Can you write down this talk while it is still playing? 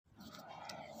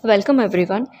Welcome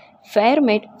everyone.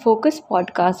 ફેરમેટ focus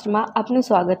પોડકાસ્ટમાં આપનું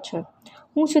સ્વાગત છે.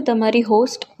 હું છું તમારી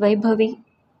હોસ્ટ વૈભવી.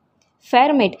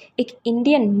 ફેરમેટ એક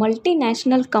ઇન્ડિયન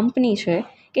મલ્ટીનેશનલ કંપની છે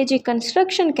કે જે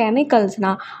કન્સ્ટ્રક્શન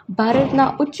કેમિકલ્સના ભારતના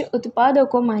ઉચ્ચ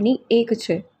ઉત્પાદકોમાંની એક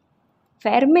છે.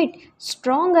 ફેરમેટ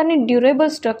સ્ટ્રોંગ અને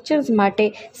ડ્યુરેબલ સ્ટ્રક્ચર્સ માટે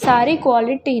સારી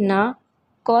ક્વોલિટીના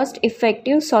કોસ્ટ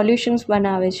ઇફેક્ટિવ સોલ્યુશન્સ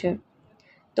બનાવે છે.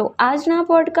 તો આજના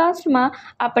પોડકાસ્ટમાં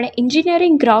આપણે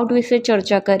એન્જિનિયરિંગ ગ્રાઉટ વિશે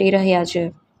ચર્ચા કરી રહ્યા છે.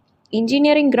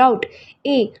 એન્જિનિયરિંગ ગ્રાઉટ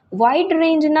એ વાઇડ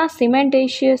રેન્જના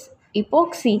સિમેન્ટેશિયસ,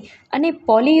 ઇપોક્સી અને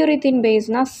પોલીયુરિથિન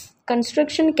બેઝના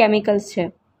કન્સ્ટ્રક્શન કેમિકલ્સ છે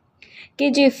કે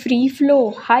જે free flow,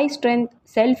 high strength,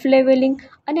 self levelling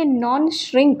અને નોન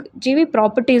શ્રિંક જેવી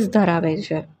પ્રોપર્ટીઝ ધરાવે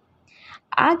છે.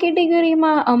 આ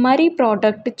કેટેગરીમાં અમારી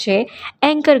પ્રોડક્ટ છે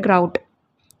એન્કરગ્રાઉટ.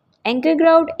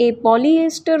 એન્કરગ્રાઉટ એ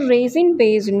પોલિએસ્ટર રેઝિન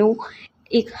બેઝનું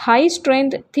એક હાઈ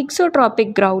સ્ટ્રેન્થ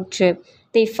થિક્સોટ્રોપિક ગ્રાઉટ છે.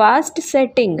 તે ફાસ્ટ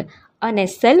સેટિંગ અને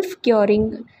સેલ્ફ ક્યોરિંગ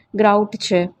ગ્રાઉટ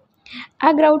છે.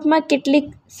 આ ગ્રાઉટમાં કેટલીક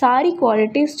સારી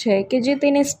ક્વોલિટીઝ છે કે જે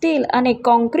તેને સ્ટીલ અને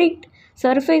કોન્ક્રીટ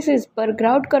સરફેસીસ પર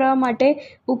ગ્રાઉટ કરવા માટે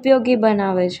ઉપયોગી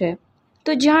બનાવે છે.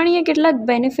 તો જાણીએ કેટલાક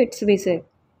બેનિફિટ્સ વિશે.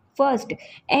 ફર્સ્ટ,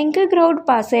 એન્કરગ્રાઉટ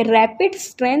પાસે રેપિડ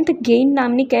સ્ટ્રેન્થ ગેઇન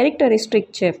નામની કેરેક્ટરિસ્ટિક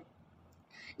છે,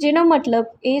 જેનો મતલબ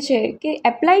એ છે કે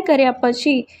એપ્લાય કર્યા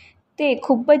પછી તે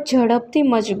ખૂબ જ ઝડપથી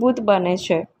મજબૂત બને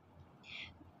છે.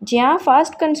 જ્યાં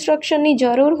ફાસ્ટ કન્સ્ટ્રક્શનની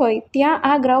જરૂર હોય ત્યાં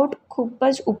આ ગ્રાઉટ ખૂબ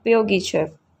જ ઉપયોગી છે.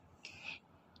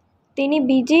 તેની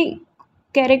બીજી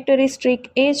કેરેક્ટરિસ્ટિક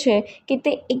એ છે કે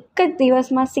તે એક જ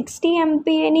દિવસમાં 60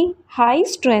 MPaની હાઈ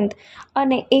સ્ટ્રેન્થ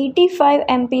અને 85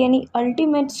 MPaની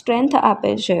અલ્ટિમેટ સ્ટ્રેન્થ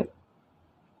આપે છે.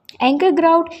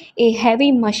 એન્કરગ્રાઉટ એ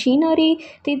હેવી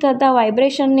મશીનરીથી થતા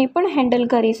વાઇબ્રેશનને પણ હેન્ડલ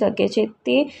કરી શકે છે.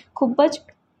 તે ખૂબ જ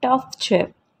ટફ છે.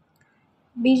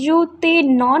 બીજું, તે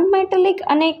નોન મેટલિક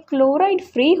અને ક્લોરાઇડ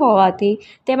ફ્રી હોવાથી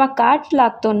તેમાં કાટ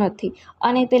લાગતો નથી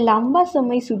અને તે લાંબા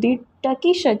સમય સુધી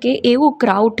ટકી શકે એવું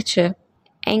ગ્રાઉટ છે.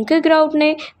 એન્કરગ્રાઉટને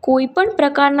કોઈપણ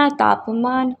પ્રકારના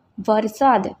તાપમાન,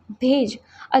 વરસાદ, ભેજ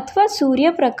અથવા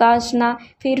સૂર્યપ્રકાશના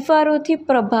ફેરફારોથી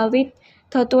પ્રભાવિત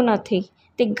થતું નથી.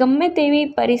 તે ગમે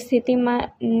તેવી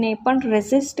પરિસ્થિતિને પણ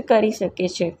રેઝિસ્ટ કરી શકે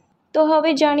છે. તો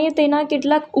હવે જાણીએ તેના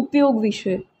કેટલાક ઉપયોગ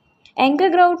વિશે.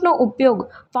 એન્કરગ્રાઉટનો ઉપયોગ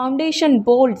foundation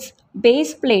bolts,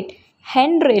 base plate,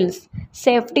 હેન્ડરેલ્સ,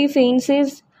 safety fences,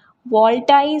 wall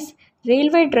ટાઈઝ,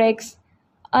 railway tracks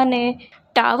અને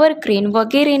ટાવર ક્રેન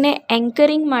વગેરેને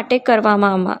એન્કરિંગ માટે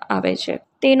કરવામાં આવે છે.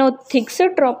 તેનો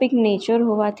થિક્સોટ્રોપિક નેચર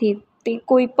હોવાથી તે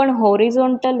કોઈપણ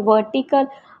હોરિઝોન્ટલ, વર્ટિકલ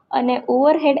અને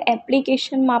ઓવરહેડ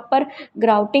એપ્લિકેશનમાં પર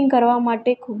ગ્રાઉટિંગ કરવા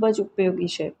માટે ખૂબ જ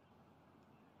ઉપયોગી છે.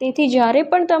 તેથી જ્યારે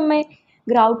પણ તમે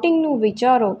ગ્રાઉટિંગનું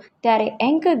વિચારો ત્યારે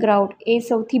એન્કરગ્રાઉટ એ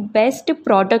સૌથી બેસ્ટ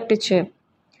પ્રોડક્ટ છે.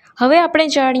 હવે આપણે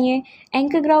જાણીએ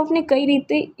એન્કરગ્રાઉટને કઈ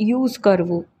રીતે યુઝ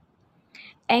કરવું.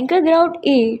 એન્કરગ્રાઉટ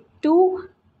એ 2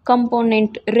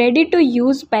 કમ્પોનેન્ટ રેડી ટુ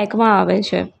યુઝ પેકમાં આવે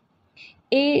છે.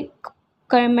 એ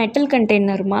મેટલ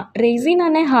કન્ટેનરમાં રેઝિન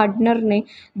અને હાર્ડનરને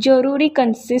જરૂરી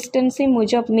કન્સિસ્ટન્સી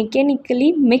મુજબ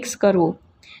મિકેનિકલી મિક્સ કરવું.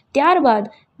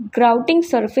 ત્યારબાદ ગ્રાઉટિંગ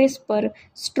સરફેસ પર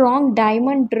સ્ટ્રોંગ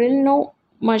ડાયમંડ ડ્રિલનો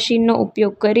મશીનનો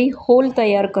ઉપયોગ કરી હોલ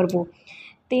તૈયાર કરવું.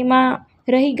 તેમાં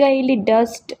રહી ગયેલી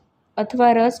ડસ્ટ અથવા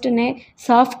રસ્ટને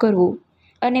સાફ કરવું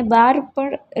અને બહાર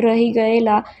પણ રહી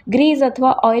ગયેલા ગ્રીઝ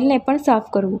અથવા ઓઇલને પણ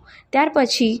સાફ કરવું. ત્યાર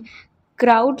પછી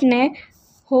ગ્રાઉટને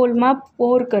હોલમાં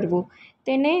પોર કરવું.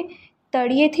 તેને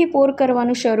તળિયેથી પોર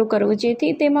કરવાનું શરૂ કરવું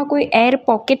જેથી તેમાં કોઈ એર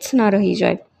પોકેટ્સ ન રહી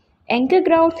જાય.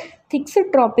 એન્કરગ્રાઉટ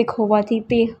થિક્સોટ્રોપિક હોવાથી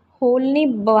તે હોલની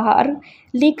બહાર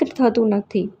લીક થતું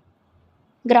નથી.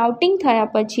 ગ્રાઉટિંગ થયા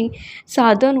પછી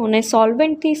સાધનોને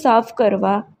સોલ્વેન્ટથી સાફ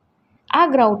કરવા. આ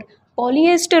ગ્રાઉટ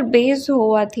પોલિએસ્ટર બેઝ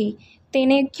હોવાથી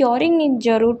તેને ક્યોરિંગની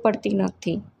જરૂર પડતી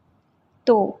નથી.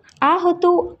 તો આ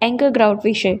હતું એન્કરગ્રાઉટ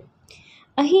વિશે.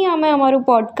 અહીં અમે અમારું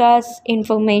પોડકાસ્ટ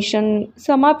ઇન્ફોર્મેશન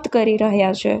સમાપ્ત કરી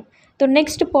રહ્યા છે. તો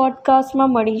નેક્સ્ટ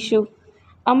પોડકાસ્ટમાં મળીશું.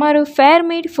 અમારું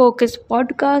ફેરમેટ ફોકસ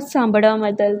પોડકાસ્ટ સાંભળવા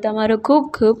બદલ તમારો ખૂબ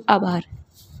ખૂબ આભાર.